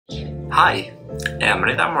Hi, I am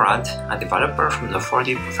Reda Mourad, a developer from the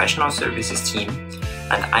 4D Professional Services team,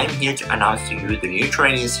 and I'm here to announce to you the new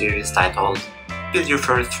training series titled Build Your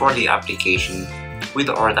First 4D Application with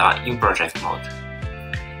ORDA in Project Mode.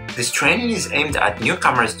 This training is aimed at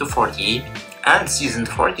newcomers to 4D and seasoned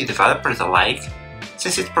 4D developers alike,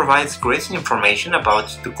 since it provides great information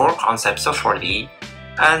about the core concepts of 4D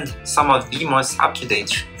and some of the most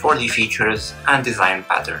up-to-date 4D features and design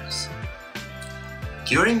patterns.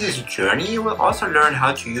 During this journey, you will also learn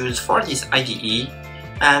how to use 4D's IDE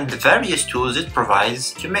and the various tools it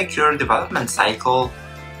provides to make your development cycle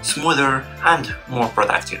smoother and more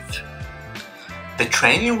productive. The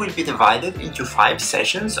training will be divided into 5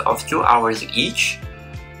 sessions of 2 hours each,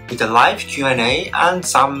 with a live Q&A and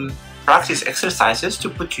some practice exercises to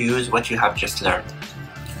put to use what you have just learned.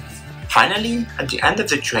 Finally, at the end of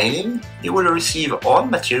the training, you will receive all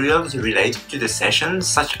materials related to the sessions,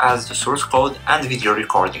 such as the source code and video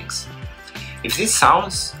recordings. If this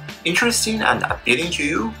sounds interesting and appealing to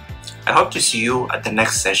you, I hope to see you at the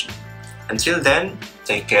next session. Until then,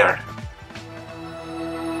 take care.